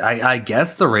 I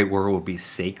guess the right word would be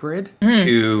sacred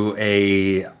to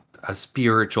a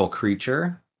spiritual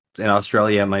creature. In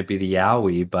Australia, it might be the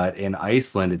Yowie, but in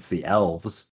Iceland, it's the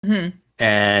elves. Mhm.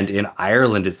 And in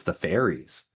Ireland, it's the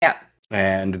fairies. Yeah.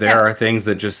 And there are things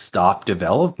that just stop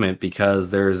development because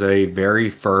there's a very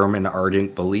firm and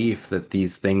ardent belief that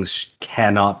these things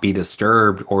cannot be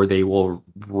disturbed or they will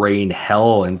rain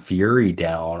hell and fury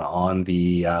down on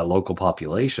the local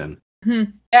population.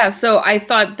 Yeah, so I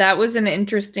thought that was an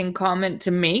interesting comment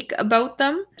to make about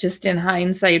them, just in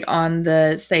hindsight on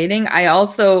the sighting. I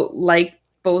also like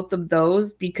both of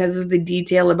those because of the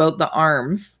detail about the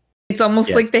arms. It's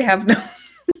almost like they have no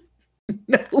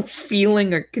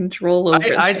feeling or control over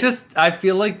them. I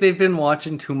feel like they've been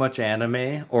watching too much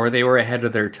anime, or they were ahead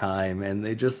of their time, and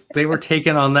they were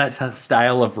taking on that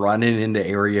style of running into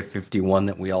Area 51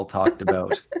 that we all talked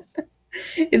about.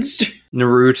 It's true.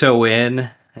 Naruto in,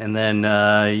 and then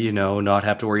not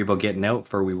have to worry about getting out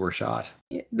for we were shot.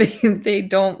 They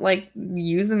don't like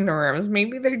using their arms.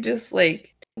 Maybe they're just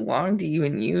like too long to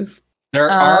even use. Their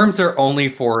arms are only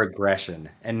for aggression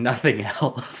and nothing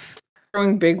else.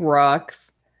 Throwing big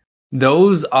rocks.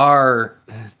 Those are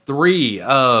 3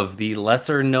 of the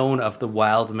lesser known of the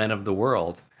wild men of the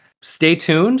world. Stay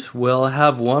tuned. We'll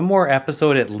have one more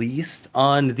episode at least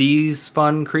on these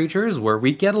fun creatures where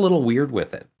we get a little weird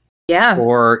with it. Yeah.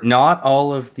 Or not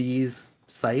all of these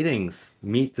sightings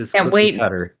meet this cookie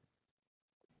cutter.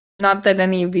 Not that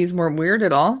any of these were weird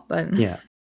at all, but yeah.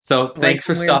 So thanks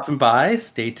for stopping by.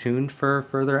 Stay tuned for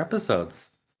further episodes.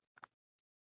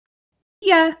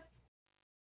 Yeah.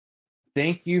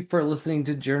 Thank you for listening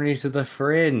to Journey to the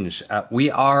Fringe.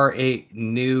 We are a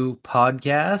new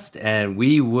podcast, and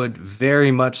we would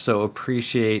very much so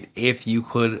appreciate if you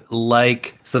could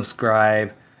like,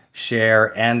 subscribe,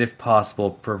 share, and if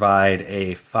possible, provide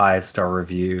a 5-star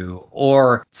review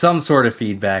or some sort of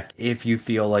feedback if you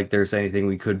feel like there's anything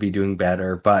we could be doing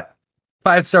better. But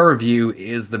 5-star review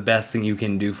is the best thing you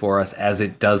can do for us, as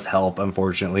it does help,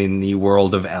 unfortunately, in the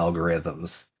world of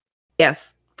algorithms.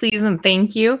 Yes, please and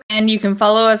thank you. And you can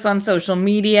follow us on social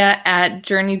media at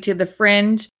Journey to the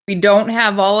Fringe. We don't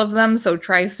have all of them, so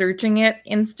try searching it.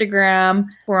 Instagram,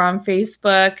 we're on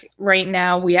Facebook. Right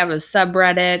now, we have a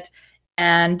subreddit.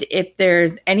 And if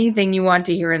there's anything you want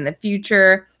to hear in the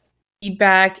future,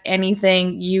 feedback,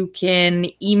 anything, you can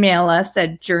email us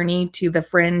at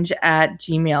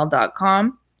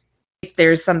journeytothefringe@gmail.com. If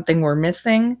there's something we're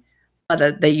missing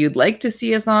that you'd like to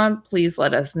see us on, please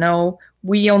let us know.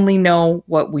 We only know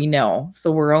what we know,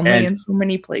 so we're only in so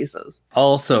many places.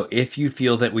 Also, if you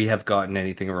feel that we have gotten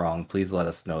anything wrong, please let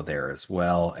us know there as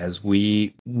well, as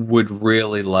we would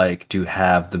really like to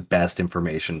have the best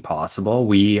information possible.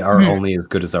 We are only as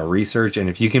good as our research, and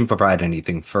if you can provide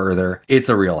anything further, it's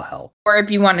a real help. Or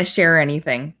if you want to share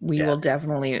anything, we will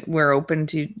definitely, we're open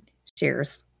to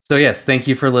shares. So yes, thank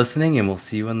you for listening, and we'll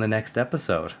see you in the next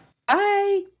episode.